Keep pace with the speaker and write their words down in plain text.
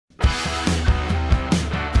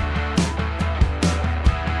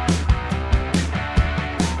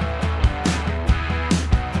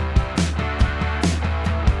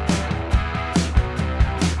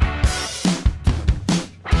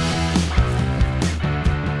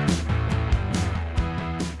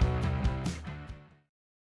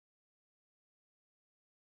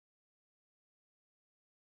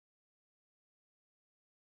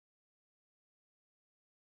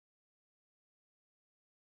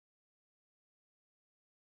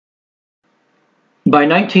By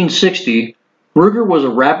 1960, Ruger was a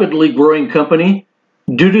rapidly growing company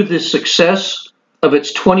due to the success of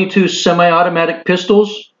its 22 semi-automatic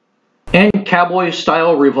pistols and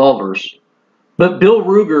cowboy-style revolvers. But Bill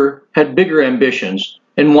Ruger had bigger ambitions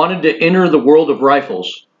and wanted to enter the world of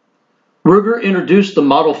rifles. Ruger introduced the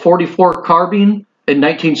Model 44 carbine in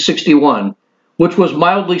 1961, which was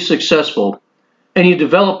mildly successful, and he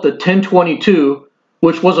developed the 1022,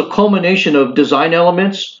 which was a culmination of design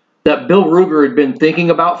elements that Bill Ruger had been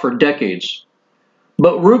thinking about for decades.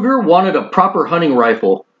 But Ruger wanted a proper hunting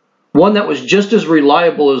rifle, one that was just as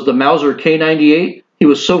reliable as the Mauser K98 he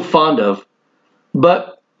was so fond of,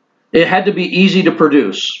 but it had to be easy to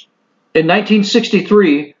produce. In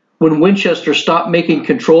 1963, when Winchester stopped making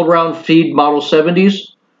controlled round feed Model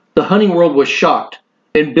 70s, the hunting world was shocked,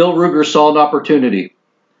 and Bill Ruger saw an opportunity.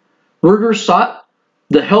 Ruger sought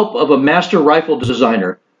the help of a master rifle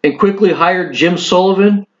designer and quickly hired Jim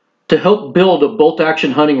Sullivan to help build a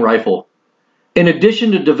bolt-action hunting rifle. In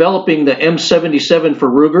addition to developing the M77 for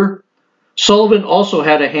Ruger, Sullivan also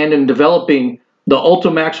had a hand in developing the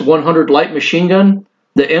Ultimax 100 light machine gun,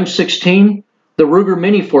 the M16, the Ruger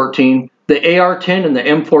Mini 14, the AR-10, and the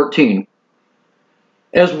M14.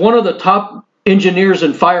 As one of the top engineers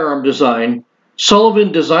in firearm design,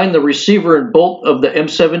 Sullivan designed the receiver and bolt of the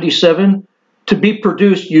M77 to be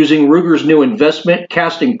produced using Ruger's new investment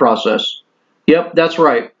casting process. Yep, that's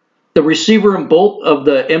right. The receiver and bolt of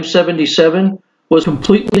the M77 was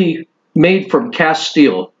completely made from cast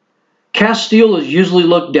steel. Cast steel is usually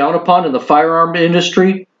looked down upon in the firearm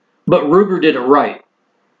industry, but Ruger did it right.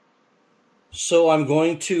 So I'm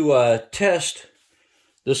going to test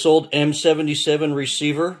this old M77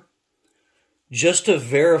 receiver just to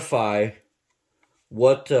verify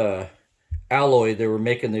what alloy they were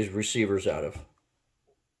making these receivers out of.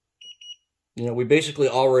 You know, we basically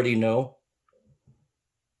already know.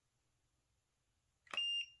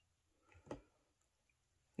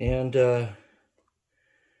 And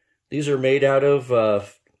these are made out of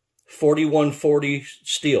 4140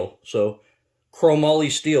 steel, so chromoly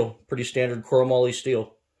steel, pretty standard chromoly steel.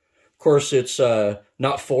 Of course, it's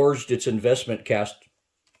not forged, it's investment cast.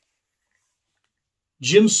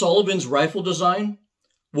 Jim Sullivan's rifle design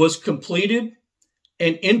was completed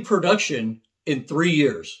and in production in 3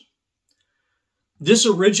 years. This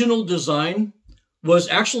original design was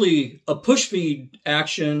actually a push feed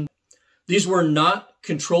action. These were not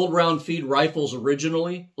controlled round feed rifles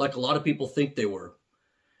originally, like a lot of people think they were.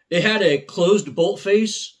 It had a closed bolt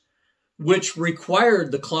face, which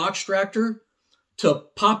required the claw extractor to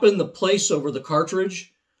pop in the place over the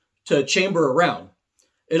cartridge to chamber around.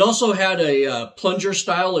 It also had a plunger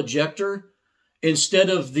style ejector instead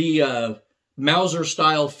of the Mauser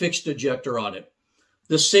style fixed ejector on it.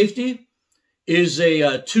 The safety is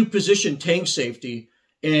a two-position tang safety,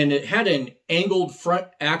 and it had an angled front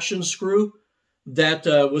action screw that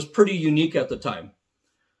was pretty unique at the time.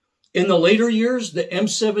 In the later years, the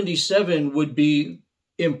M77 would be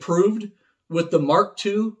improved with the Mark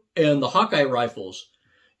II and the Hawkeye rifles.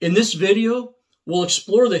 In this video, we'll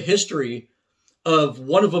explore the history of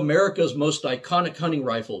one of America's most iconic hunting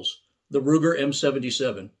rifles, the Ruger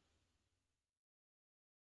M77.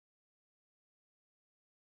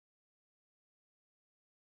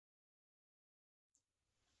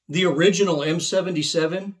 The original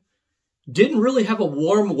M77 didn't really have a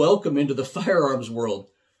warm welcome into the firearms world.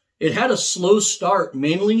 It had a slow start,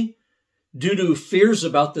 mainly due to fears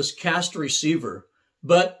about this cast receiver,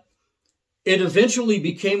 but it eventually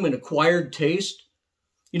became an acquired taste.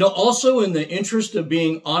 You know, also in the interest of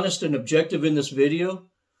being honest and objective in this video,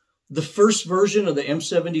 the first version of the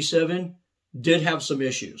M77 did have some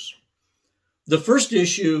issues. The first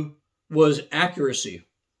issue was accuracy.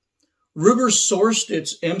 Ruger sourced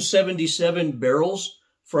its M77 barrels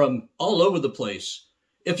from all over the place.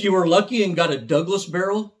 If you were lucky and got a Douglas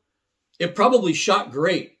barrel, it probably shot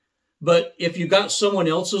great. But if you got someone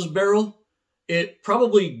else's barrel, it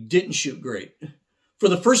probably didn't shoot great. For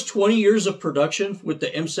the first 20 years of production with the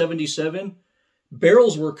M77,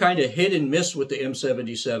 barrels were kind of hit and miss with the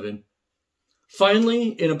M77. Finally,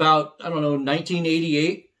 in about,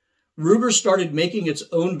 1988, Ruger started making its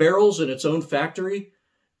own barrels in its own factory,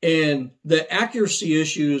 and the accuracy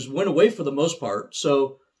issues went away for the most part.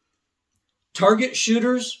 So target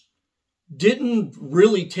shooters didn't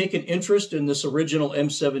really take an interest in this original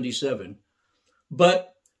M77.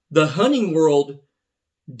 But the hunting world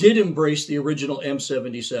did embrace the original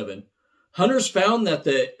M77. Hunters found that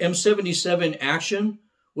the M77 action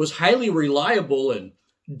was highly reliable in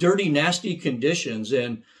dirty, nasty conditions,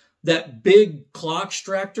 and that big claw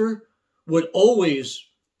extractor would always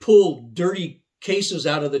pull dirty cases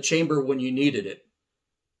out of the chamber when you needed it.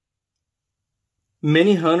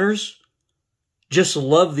 Many hunters just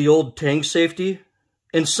love the old tank safety,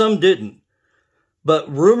 and some didn't.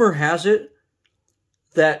 But rumor has it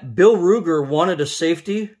that Bill Ruger wanted a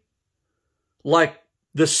safety like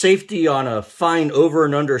the safety on a fine over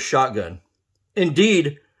and under shotgun.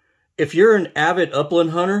 Indeed, if you're an avid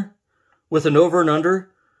upland hunter with an over and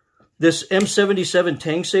under, this M77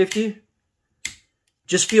 tank safety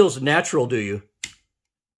just feels natural to you.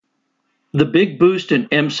 The big boost in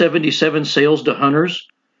M77 sales to hunters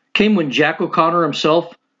came when Jack O'Connor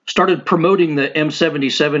himself started promoting the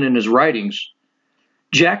M77 in his writings.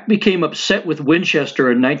 Jack became upset with Winchester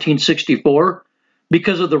in 1964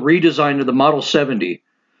 because of the redesign of the Model 70.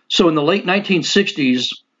 So in the late 1960s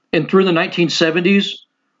and through the 1970s,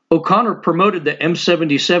 O'Connor promoted the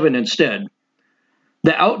M77 instead.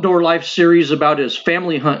 The Outdoor Life series about his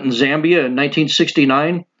family hunt in Zambia in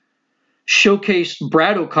 1969 showcased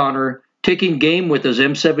Brad O'Connor taking game with his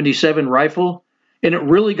M77 rifle, and it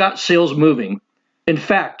really got sales moving. In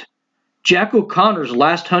fact, Jack O'Connor's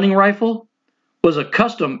last hunting rifle was a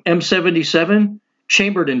custom M77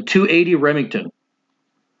 chambered in .280 Remington.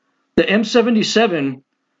 The M77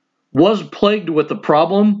 was plagued with the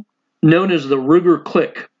problem known as the Ruger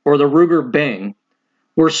click or the Ruger bang,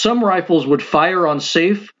 where some rifles would fire on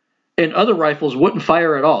safe and other rifles wouldn't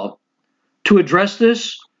fire at all. To address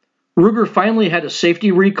this, Ruger finally had a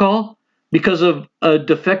safety recall because of a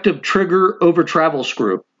defective trigger over travel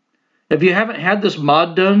screw. If you haven't had this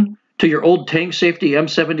mod done to your old tank safety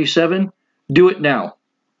M77, do it now.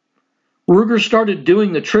 Ruger started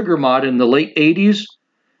doing the trigger mod in the late 80s,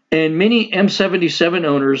 and many M77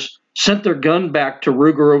 owners sent their gun back to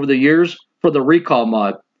Ruger over the years for the recall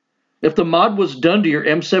mod. If the mod was done to your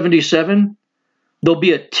M77, there'll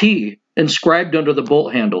be a T inscribed under the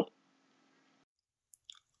bolt handle.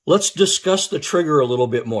 Let's discuss the trigger a little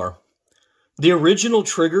bit more. The original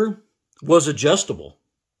trigger was adjustable.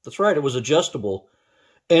 That's right, it was adjustable,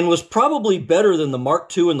 and was probably better than the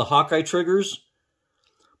Mark II and the Hawkeye triggers.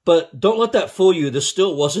 But don't let that fool you, this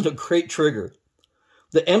still wasn't a great trigger.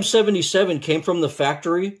 The M77 came from the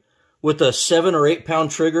factory with a 7 or 8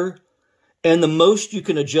 pound trigger, and the most you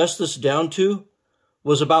can adjust this down to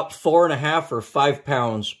was about 4.5 or 5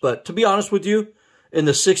 pounds. But to be honest with you, in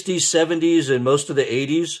the 60s, 70s, and most of the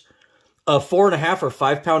 80s, a 4.5 or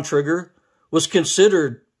 5 pound trigger was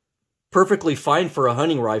considered perfectly fine for a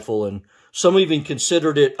hunting rifle, and some even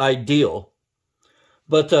considered it ideal.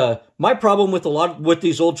 But my problem with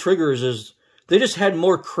these old triggers is they just had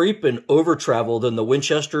more creep and over travel than the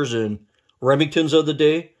Winchesters and Remingtons of the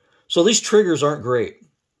day. So these triggers aren't great.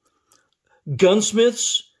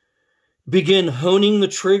 Gunsmiths begin honing the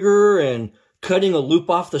trigger and cutting a loop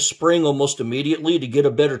off the spring almost immediately to get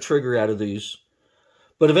a better trigger out of these.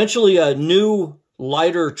 But eventually new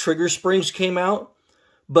lighter trigger springs came out,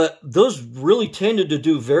 but those really tended to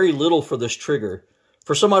do very little for this trigger.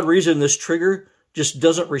 For some odd reason, this trigger just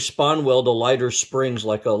doesn't respond well to lighter springs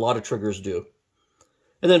like a lot of triggers do.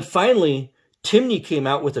 And then finally, Timney came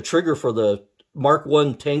out with a trigger for the Mark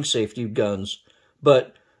I tank safety guns,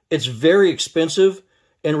 but it's very expensive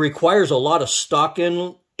and requires a lot of stock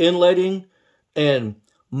inletting and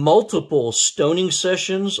multiple stoning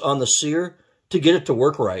sessions on the sear to get it to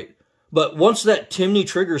work right. But once that Timney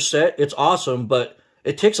trigger's set, it's awesome, but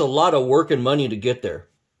it takes a lot of work and money to get there.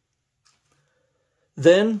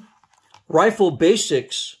 Then Rifle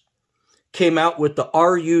Basics came out with the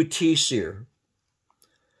RUT sear,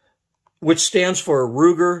 which stands for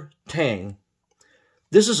Ruger Tang.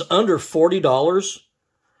 This is under $40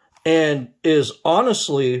 and is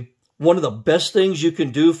honestly one of the best things you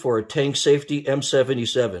can do for a tank safety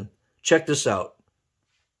M77. Check this out.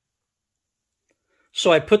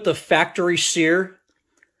 So I put the factory sear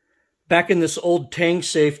back in this old tank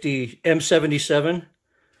safety M77.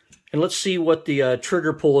 And let's see what the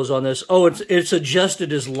trigger pull is on this. Oh, it's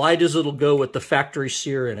adjusted as light as it'll go with the factory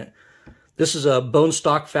sear in it. This is a bone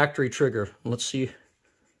stock factory trigger. Let's see.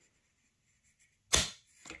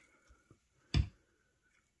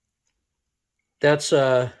 That's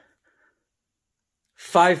 5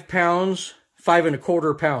 pounds,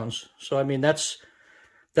 5¼ pounds. So I mean that's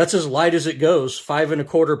as light as it goes,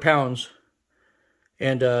 5¼ pounds.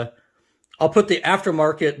 And I'll put the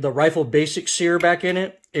aftermarket, the Rifle Basic sear back in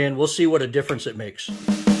it, and we'll see what a difference it makes.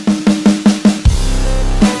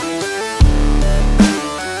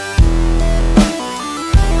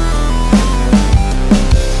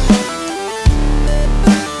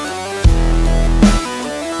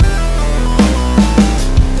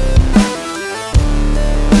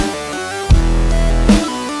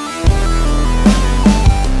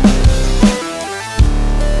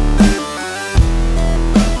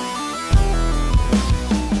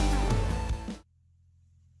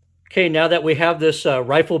 Okay, now that we have this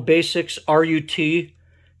Rifle Basics RUT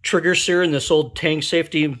trigger sear in this old Tang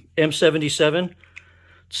Safety M77,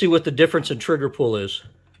 let's see what the difference in trigger pull is.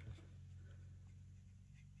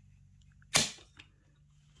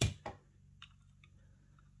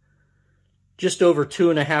 Just over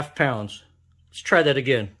 2.5 pounds. Let's try that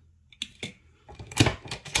again.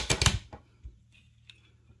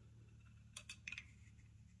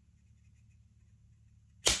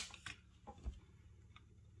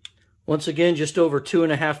 Once again, just over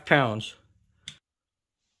 2.5 pounds.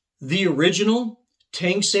 The original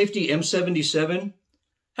Tang Safety M77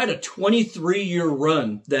 had a 23-year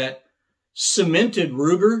run that cemented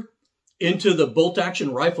Ruger into the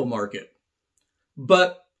bolt-action rifle market.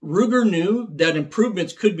 But Ruger knew that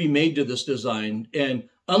improvements could be made to this design, and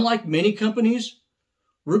unlike many companies,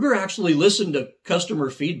 Ruger actually listened to customer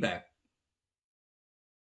feedback.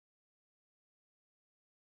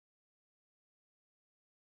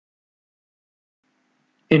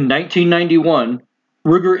 In 1991,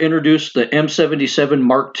 Ruger introduced the M77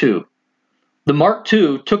 Mark II. The Mark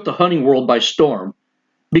II took the hunting world by storm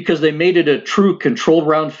because they made it a true controlled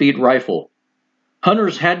round feed rifle.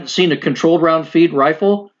 Hunters hadn't seen a controlled round feed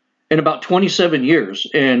rifle in about 27 years,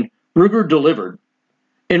 and Ruger delivered.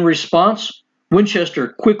 In response, Winchester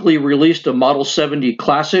quickly released a Model 70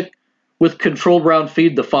 Classic with controlled round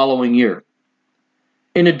feed the following year.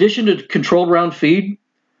 In addition to controlled round feed,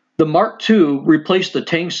 the Mark II replaced the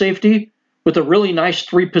Tang Safety with a really nice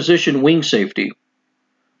 3-position wing safety.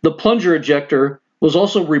 The plunger ejector was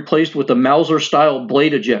also replaced with a Mauser-style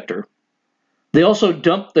blade ejector. They also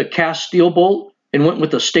dumped the cast steel bolt and went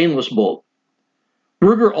with a stainless bolt.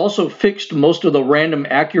 Ruger also fixed most of the random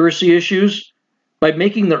accuracy issues by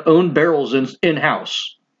making their own barrels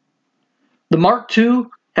in-house. The Mark II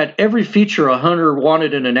had every feature a hunter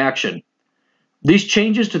wanted in an action. These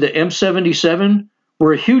changes to the M77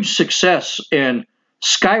 were a huge success and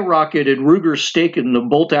skyrocketed Ruger's stake in the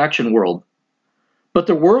bolt-action world. But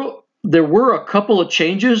there were a couple of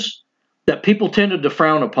changes that people tended to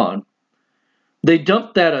frown upon. They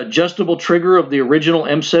dumped that adjustable trigger of the original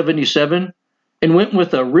M77 and went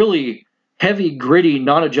with a really heavy, gritty,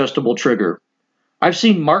 non-adjustable trigger. I've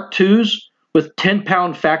seen Mark IIs with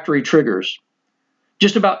 10-pound factory triggers.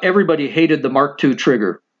 Just about everybody hated the Mark II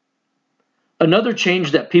trigger. Another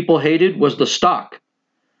change that people hated was the stock.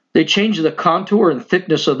 They changed the contour and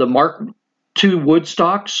thickness of the Mark II wood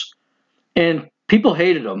stocks, and people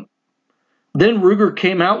hated them. Then Ruger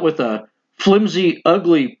came out with a flimsy,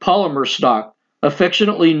 ugly polymer stock,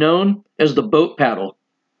 affectionately known as the boat paddle.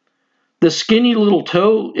 The skinny little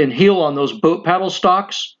toe and heel on those boat paddle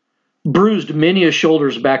stocks bruised many a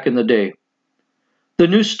shoulders back in the day. The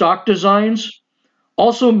new stock designs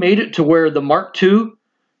also made it to where the Mark II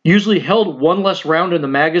usually held one less round in the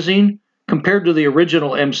magazine compared to the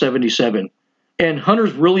original M77, and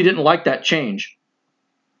hunters really didn't like that change.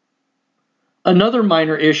 Another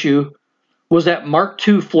minor issue was that Mark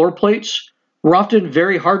II floor plates were often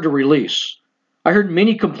very hard to release. I heard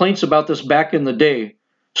many complaints about this back in the day.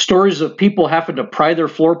 Stories of people having to pry their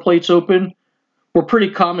floor plates open were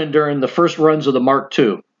pretty common during the first runs of the Mark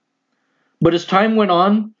II. But as time went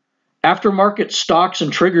on, aftermarket stocks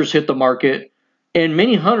and triggers hit the market, and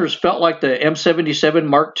many hunters felt like the M77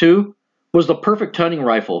 Mark II was the perfect hunting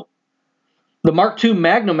rifle. The Mark II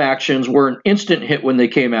Magnum actions were an instant hit when they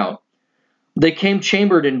came out. They came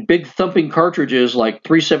chambered in big thumping cartridges like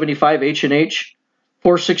 375 H&H,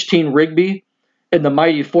 416 Rigby, and the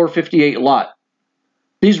mighty 458 Lot.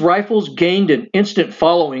 These rifles gained an instant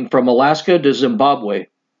following from Alaska to Zimbabwe.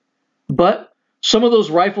 But some of those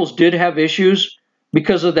rifles did have issues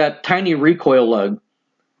because of that tiny recoil lug.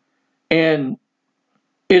 And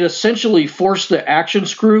it essentially forced the action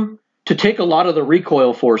screw to take a lot of the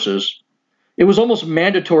recoil forces. It was almost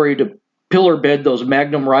mandatory to pillar bed those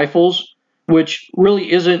Magnum rifles, which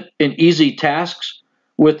really isn't an easy task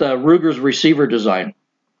with Ruger's receiver design.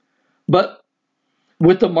 But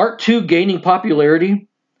with the Mark II gaining popularity,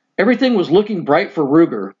 everything was looking bright for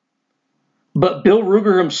Ruger. But Bill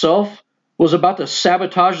Ruger himself was about to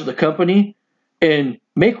sabotage the company and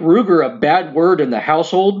make Ruger a bad word in the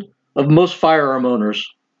household of most firearm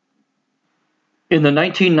owners. In the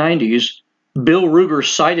 1990s, Bill Ruger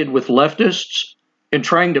sided with leftists in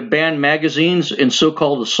trying to ban magazines and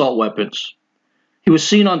so-called assault weapons. He was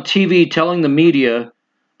seen on TV telling the media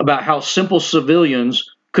about how simple civilians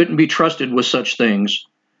couldn't be trusted with such things.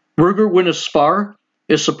 Ruger went as far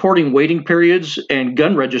as supporting waiting periods and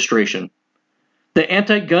gun registration. The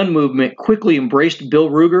anti-gun movement quickly embraced Bill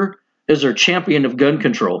Ruger as their champion of gun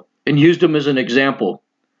control and used him as an example.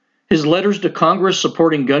 His letters to Congress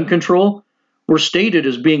supporting gun control were stated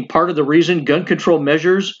as being part of the reason gun control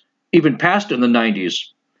measures even passed in the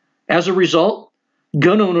 90s. As a result,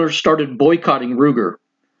 gun owners started boycotting Ruger.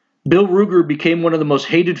 Bill Ruger became one of the most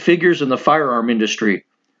hated figures in the firearm industry,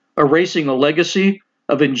 erasing a legacy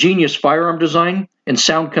of ingenious firearm design and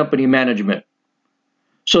sound company management.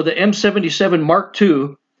 So the M77 Mark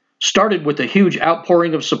II started with a huge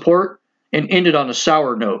outpouring of support and ended on a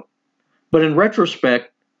sour note. But in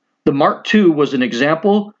retrospect, the Mark II was an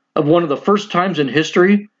example of one of the first times in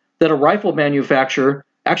history that a rifle manufacturer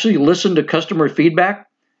actually listened to customer feedback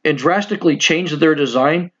and drastically changed their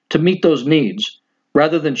design to meet those needs,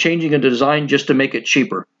 rather than changing a design just to make it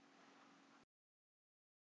cheaper.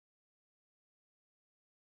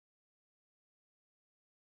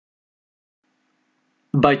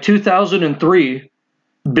 By 2003,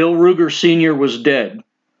 Bill Ruger Sr. was dead.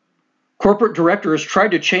 Corporate directors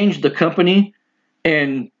tried to change the company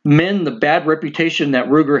and mend the bad reputation that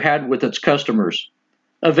Ruger had with its customers.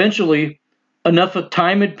 Eventually, enough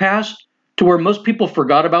time had passed to where most people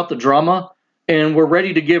forgot about the drama and were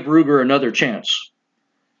ready to give Ruger another chance.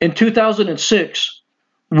 In 2006,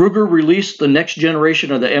 Ruger released the next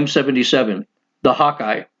generation of the M77, the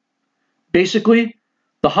Hawkeye. Basically,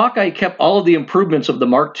 the Hawkeye kept all of the improvements of the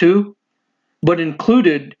Mark II, but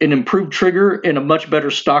included an improved trigger and a much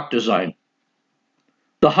better stock design.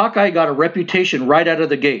 The Hawkeye got a reputation right out of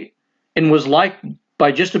the gate and was liked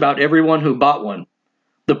by just about everyone who bought one.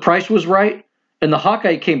 The price was right, and the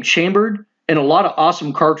Hawkeye came chambered and a lot of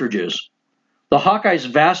awesome cartridges. The Hawkeye's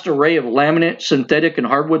vast array of laminate, synthetic, and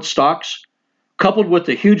hardwood stocks, coupled with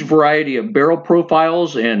the huge variety of barrel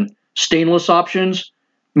profiles and stainless options,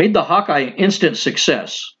 made the Hawkeye an instant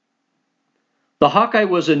success. The Hawkeye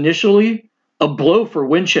was initially a blow for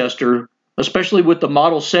Winchester, especially with the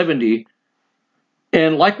Model 70,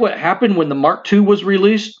 and like what happened when the Mark II was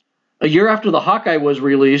released, a year after the Hawkeye was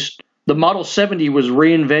released, the Model 70 was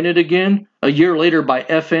reinvented again a year later by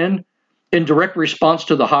FN in direct response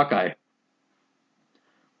to the Hawkeye.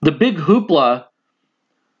 The big hoopla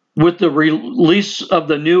with the release of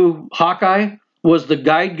the new Hawkeye was the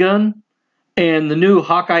guide gun and the new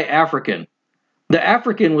Hawkeye African. The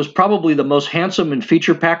African was probably the most handsome and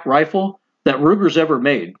feature-packed rifle that Ruger's ever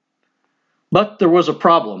made. But there was a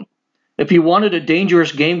problem. If you wanted a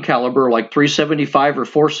dangerous game caliber like .375 or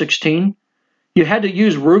 .416, you had to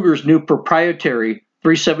use Ruger's new proprietary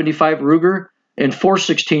 .375 Ruger and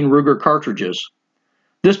 .416 Ruger cartridges.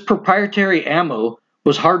 This proprietary ammo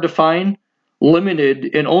was hard to find,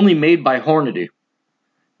 limited, and only made by Hornady.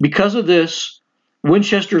 Because of this,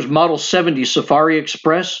 Winchester's Model 70 Safari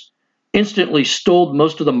Express instantly stole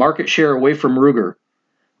most of the market share away from Ruger,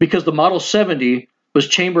 because the Model 70 was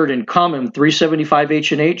chambered in common .375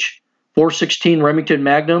 H&H, .416 Remington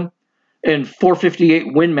Magnum, and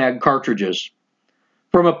 .458 Win Mag cartridges.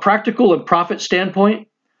 From a practical and profit standpoint,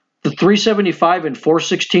 the .375 and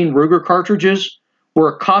 .416 Ruger cartridges were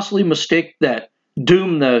a costly mistake that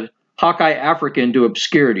doomed the Hawkeye African to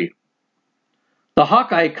obscurity. The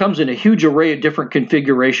Hawkeye comes in a huge array of different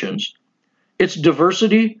configurations. Its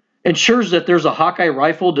diversity ensures that there's a Hawkeye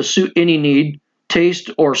rifle to suit any need, taste,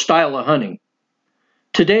 or style of hunting.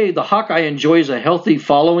 Today, the Hawkeye enjoys a healthy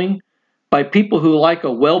following by people who like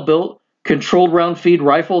a well-built, controlled round feed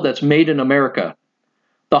rifle that's made in America.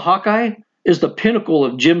 The Hawkeye is the pinnacle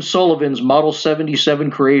of Jim Sullivan's Model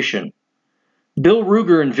 77 creation. Bill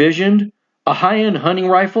Ruger envisioned a high-end hunting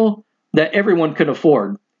rifle that everyone can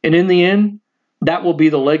afford, and in the end, that will be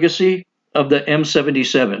the legacy of the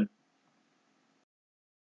M77.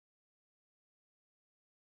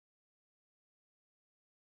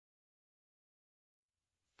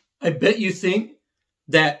 I bet you think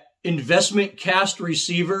that investment cast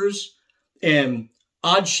receivers and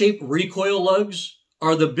odd-shaped recoil lugs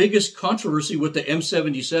are the biggest controversy with the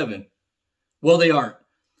M77. Well, they aren't.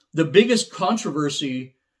 The biggest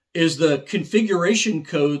controversy is the configuration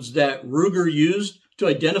codes that Ruger used to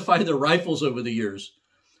identify their rifles over the years.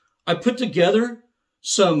 I put together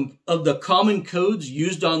some of the common codes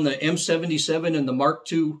used on the M77 and the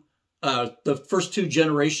Mark II, the first two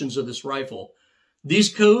generations of this rifle.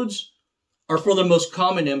 These codes are for the most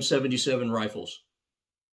common M77 rifles.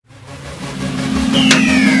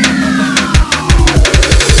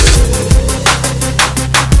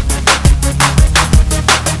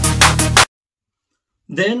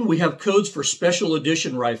 Then we have codes for special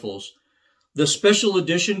edition rifles. The special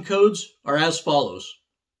edition codes are as follows.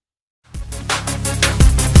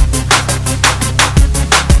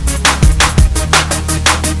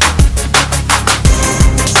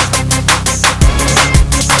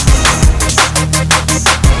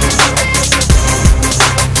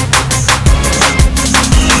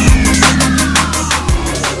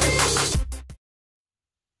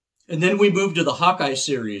 And then we move to the Hawkeye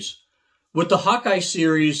series. With the Hawkeye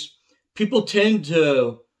series, people tend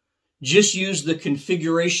to just use the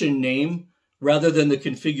configuration name rather than the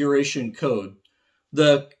configuration code.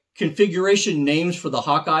 The configuration names for the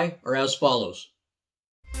Hawkeye are as follows.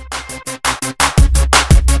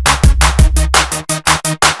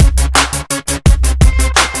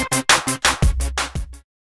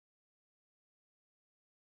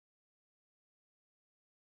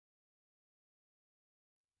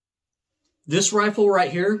 This rifle right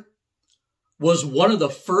here was one of the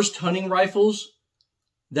first hunting rifles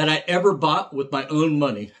that I ever bought with my own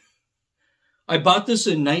money. I bought this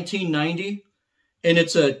in 1990, and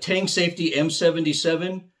it's a Tang Safety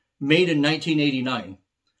M77 made in 1989.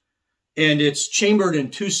 And it's chambered in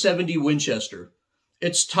 .270 Winchester.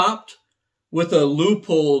 It's topped with a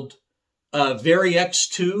Leupold Vari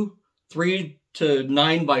X2 3 to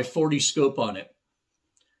 9x40 scope on it,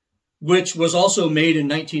 which was also made in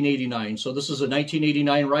 1989. So this is a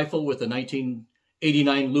 1989 rifle with a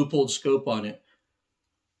 1989 Leupold scope on it.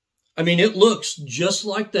 I mean, it looks just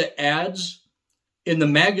like the ads in the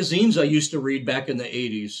magazines I used to read back in the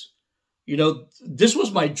 80s. You know, this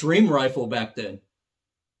was my dream rifle back then.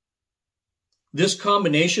 This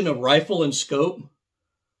combination of rifle and scope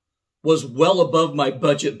was well above my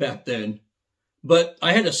budget back then. But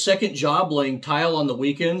I had a second job laying tile on the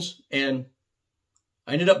weekends, and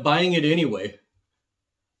I ended up buying it anyway.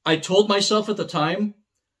 I told myself at the time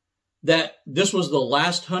that this was the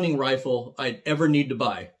last hunting rifle I'd ever need to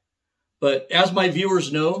buy. But as my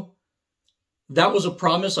viewers know, that was a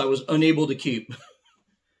promise I was unable to keep.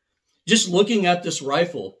 Just looking at this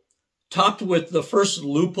rifle, topped with the first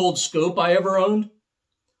Leupold scope I ever owned,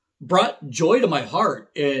 brought joy to my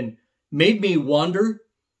heart and made me wonder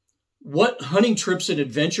what hunting trips and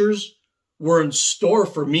adventures were in store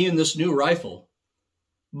for me in this new rifle.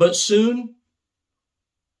 But soon,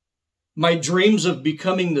 my dreams of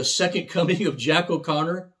becoming the second coming of Jack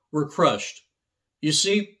O'Connor were crushed. You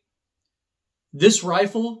see, this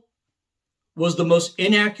rifle was the most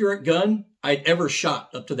inaccurate gun I'd ever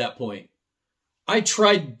shot up to that point. I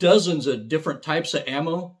tried dozens of different types of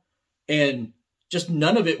ammo, and just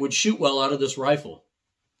none of it would shoot well out of this rifle.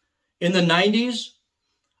 In the 90s,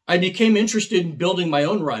 I became interested in building my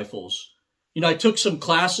own rifles. You know, I took some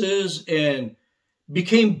classes and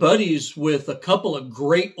became buddies with a couple of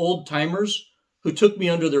great old timers who took me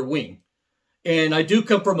under their wing. And I do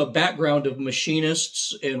come from a background of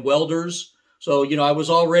machinists and welders. So, you know, I was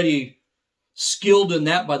already skilled in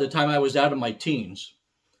that by the time I was out of my teens.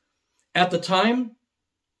 At that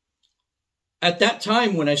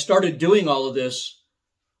time when I started doing all of this,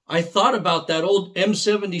 I thought about that old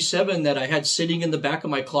M77 that I had sitting in the back of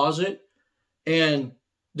my closet and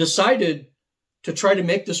decided to try to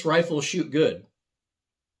make this rifle shoot good.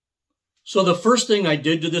 So the first thing I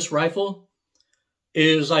did to this rifle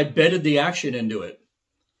is I bedded the action into it.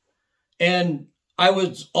 And I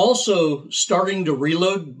was also starting to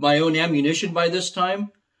reload my own ammunition by this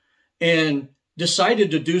time and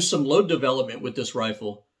decided to do some load development with this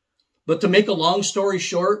rifle. But to make a long story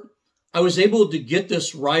short, I was able to get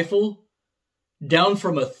this rifle down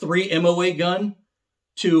from a 3 MOA gun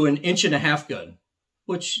to an 1.5 inch gun,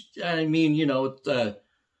 which, I mean, you know,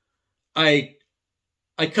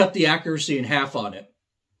 I cut the accuracy in half on it.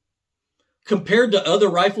 Compared to other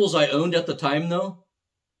rifles I owned at the time, though,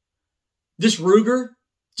 this Ruger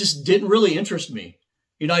just didn't really interest me.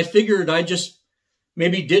 You know, I figured I just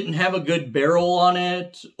maybe didn't have a good barrel on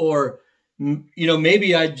it, or, you know,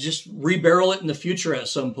 maybe I'd just rebarrel it in the future at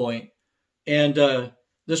some point. And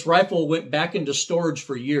this rifle went back into storage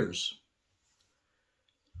for years.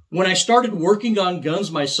 When I started working on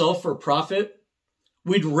guns myself for profit,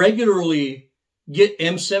 we'd regularly get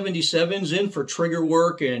M77s in for trigger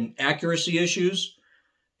work and accuracy issues.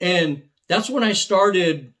 And that's when I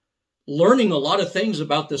started learning a lot of things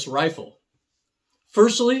about this rifle.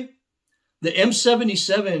 Firstly, the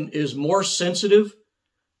M77 is more sensitive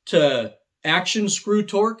to action screw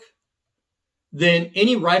torque than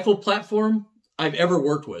any rifle platform I've ever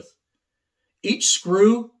worked with. Each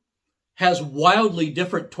screw has wildly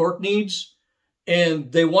different torque needs,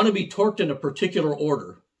 and they want to be torqued in a particular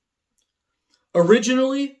order.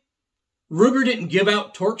 Originally, Ruger didn't give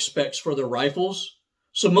out torque specs for their rifles,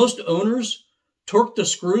 so most owners torqued the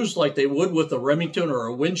screws like they would with a Remington or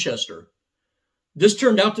a Winchester. This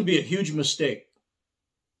turned out to be a huge mistake.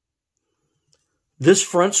 This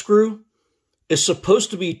front screw is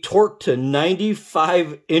supposed to be torqued to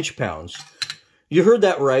 95 inch-pounds. You heard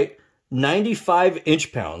that right, 95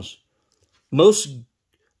 inch-pounds. Most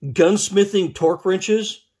gunsmithing torque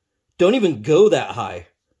wrenches don't even go that high.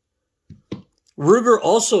 Ruger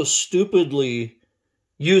also stupidly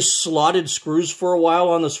used slotted screws for a while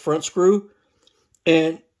on this front screw,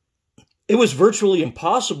 and it was virtually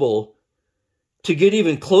impossible to get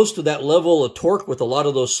even close to that level of torque with a lot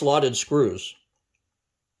of those slotted screws.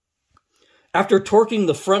 After torquing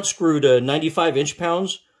the front screw to 95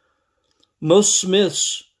 inch-pounds, most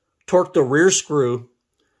smiths torque the rear screw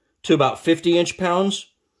to about 50 inch-pounds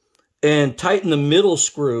and tighten the middle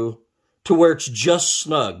screw to where it's just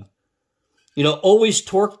snug. You know, always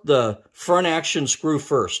torque the front action screw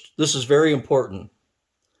first. This is very important.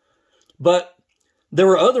 But there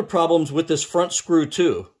were other problems with this front screw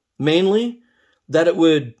too. Mainly that it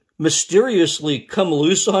would mysteriously come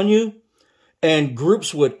loose on you and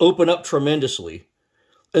groups would open up tremendously.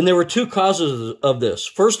 And there were two causes of this.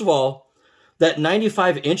 First of all, that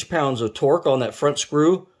 95 inch-pounds of torque on that front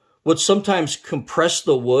screw would sometimes compress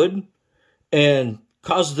the wood and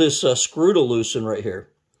cause this screw to loosen right here.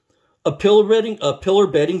 A pillar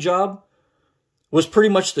bedding job was pretty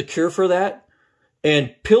much the cure for that,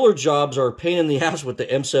 and pillar jobs are a pain in the ass with the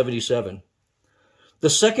M77. The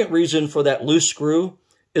second reason for that loose screw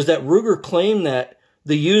is that Ruger claimed that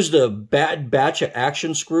they used a bad batch of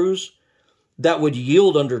action screws that would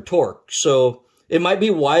yield under torque, so it might be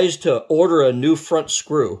wise to order a new front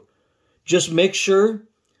screw. Just make sure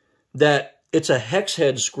that it's a hex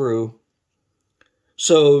head screw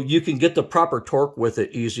so you can get the proper torque with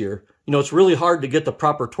it easier. You know, it's really hard to get the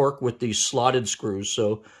proper torque with these slotted screws,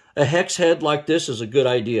 so a hex head like this is a good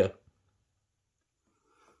idea.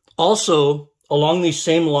 Also, along these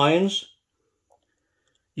same lines,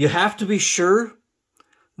 you have to be sure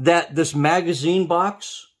that this magazine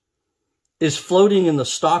box is floating in the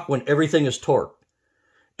stock when everything is torqued.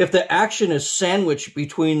 If the action is sandwiched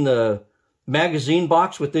between the magazine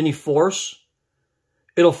box with any force,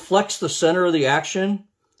 it'll flex the center of the action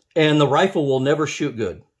and the rifle will never shoot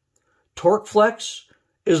good. Torque flex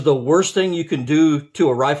is the worst thing you can do to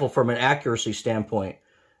a rifle from an accuracy standpoint.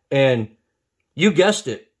 And you guessed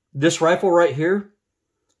it, this rifle right here,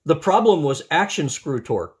 the problem was action screw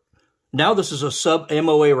torque. Now this is a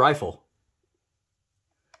sub-MOA rifle.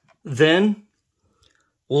 Then,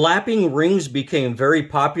 lapping rings became very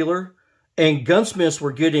popular, and gunsmiths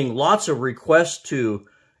were getting lots of requests to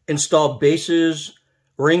install bases,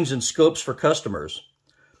 rings, and scopes for customers.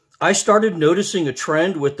 I started noticing a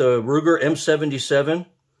trend with the Ruger M77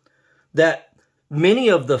 that many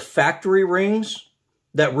of the factory rings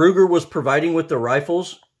that Ruger was providing with the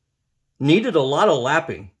rifles needed a lot of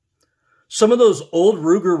lapping. Some of those old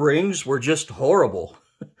Ruger rings were just horrible.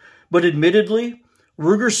 But admittedly,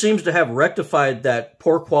 Ruger seems to have rectified that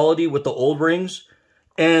poor quality with the old rings,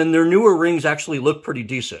 and their newer rings actually look pretty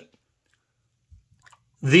decent.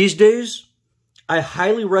 These days, I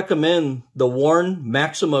highly recommend the Warren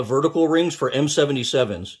Maxima vertical rings for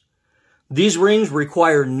M77s. These rings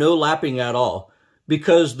require no lapping at all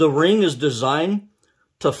because the ring is designed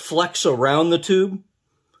to flex around the tube,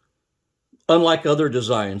 unlike other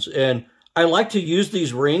designs. And I like to use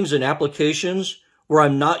these rings in applications where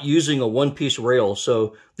I'm not using a one-piece rail.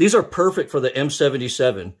 So these are perfect for the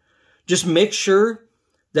M77. Just make sure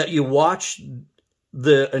that you watch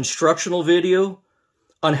the instructional video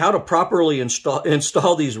on how to properly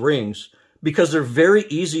install these rings, because they're very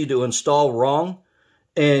easy to install wrong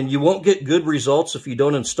and you won't get good results if you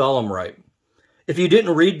don't install them right. If you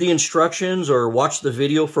didn't read the instructions or watch the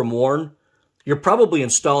video from Warren, you're probably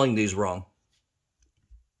installing these wrong.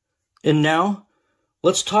 And now,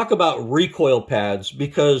 let's talk about recoil pads,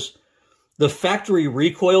 because the factory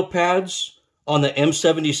recoil pads on the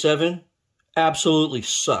M77 absolutely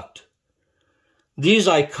sucked. These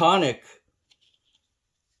iconic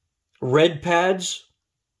red pads,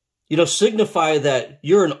 you know, signify that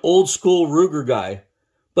you're an old school Ruger guy,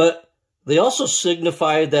 but they also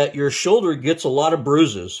signify that your shoulder gets a lot of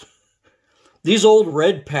bruises. These old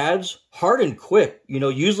red pads harden quick, you know,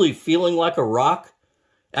 usually feeling like a rock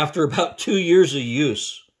after about 2 years of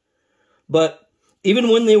use. But even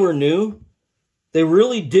when they were new, they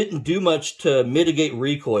really didn't do much to mitigate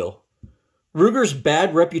recoil. Ruger's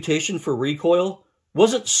bad reputation for recoil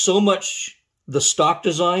wasn't so much the stock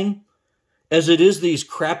design as it is these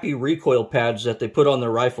crappy recoil pads that they put on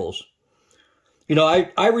their rifles. You know,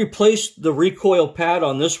 I replaced the recoil pad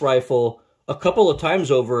on this rifle a couple of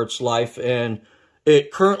times over its life, and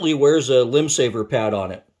it currently wears a limb saver pad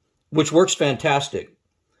on it, which works fantastic.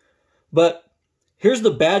 But here's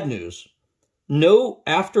the bad news. No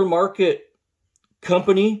aftermarket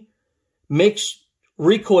company makes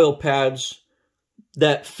recoil pads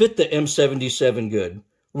that fit the M77 good.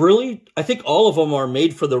 Really, I think all of them are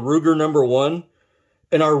made for the Ruger #1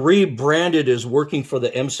 and are rebranded as working for the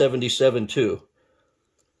M77 too.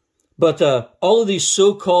 But all of these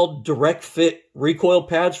so-called direct fit recoil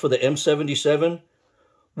pads for the M77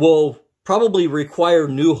 will probably require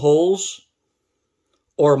new holes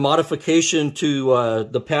or modification to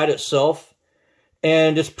the pad itself.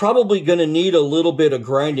 And it's probably going to need a little bit of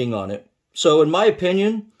grinding on it. So in my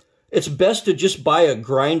opinion, it's best to just buy a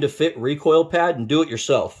grind to fit recoil pad and do it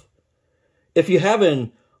yourself. If you have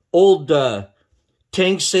an old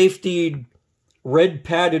tank safety red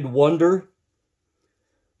padded Wonder,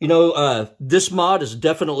 you know, this mod is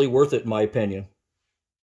definitely worth it in my opinion.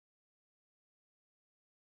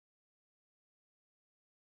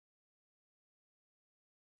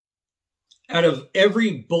 Out of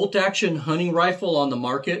every bolt-action hunting rifle on the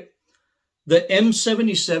market, the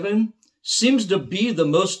M77 seems to be the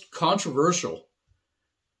most controversial.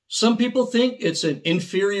 Some people think it's an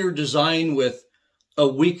inferior design with a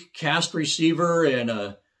weak cast receiver and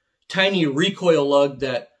a tiny recoil lug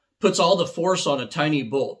that puts all the force on a tiny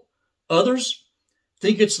bolt. Others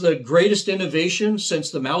think it's the greatest innovation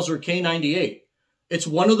since the Mauser K98. It's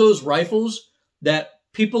one of those rifles that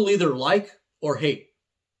people either like or hate.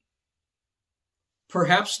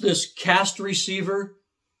 Perhaps this cast receiver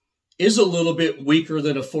is a little bit weaker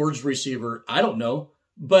than a forged receiver. I don't know.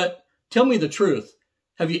 But tell me the truth.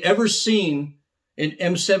 Have you ever seen an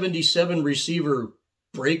M77 receiver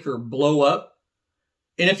break or blow up?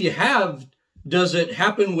 And if you have, does it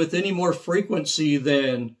happen with any more frequency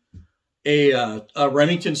than a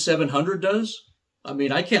Remington 700 does? I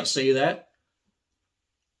mean, I can't say that.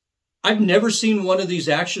 I've never seen one of these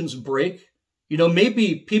actions break. You know,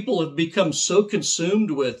 maybe people have become so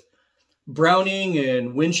consumed with Browning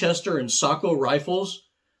and Winchester and Sako rifles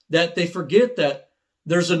that they forget that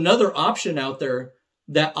there's another option out there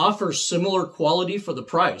that offers similar quality for the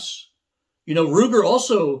price. You know, Ruger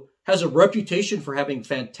also has a reputation for having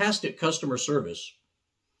fantastic customer service.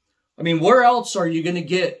 I mean, where else are you going to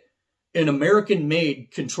get an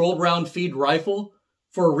American-made controlled round feed rifle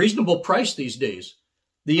for a reasonable price these days?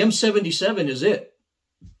 The M77 is it.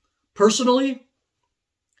 Personally,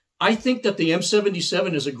 I think that the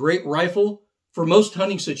M77 is a great rifle for most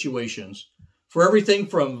hunting situations. For everything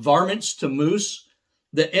from varmints to moose,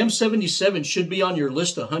 the M77 should be on your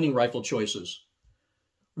list of hunting rifle choices.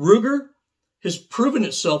 Ruger has proven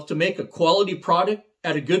itself to make a quality product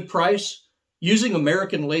at a good price using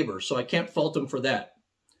American labor, so I can't fault them for that.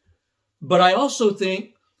 But I also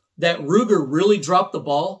think that Ruger really dropped the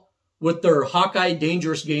ball with their Hawkeye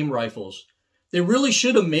dangerous game rifles. They really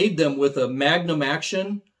should have made them with a Magnum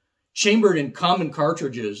action chambered in common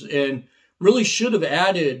cartridges and really should have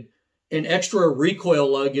added an extra recoil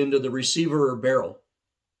lug into the receiver or barrel.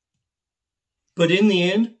 But in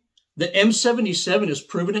the end, the M77 has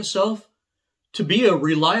proven itself to be a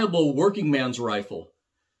reliable working man's rifle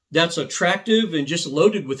that's attractive and just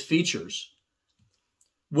loaded with features.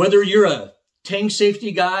 Whether you're a tank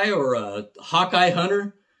safety guy or a Hawkeye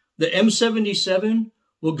hunter, the M77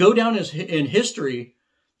 will go down in history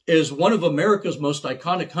as one of America's most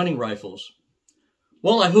iconic hunting rifles.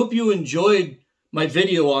 Well, I hope you enjoyed my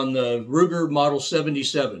video on the Ruger Model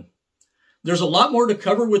 77. There's a lot more to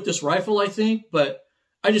cover with this rifle, I think, but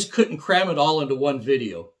I just couldn't cram it all into one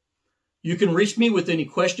video. You can reach me with any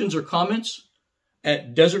questions or comments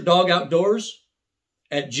at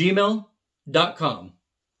desertdogoutdoors@gmail.com.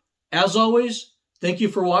 As always, thank you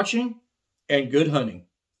for watching and good hunting.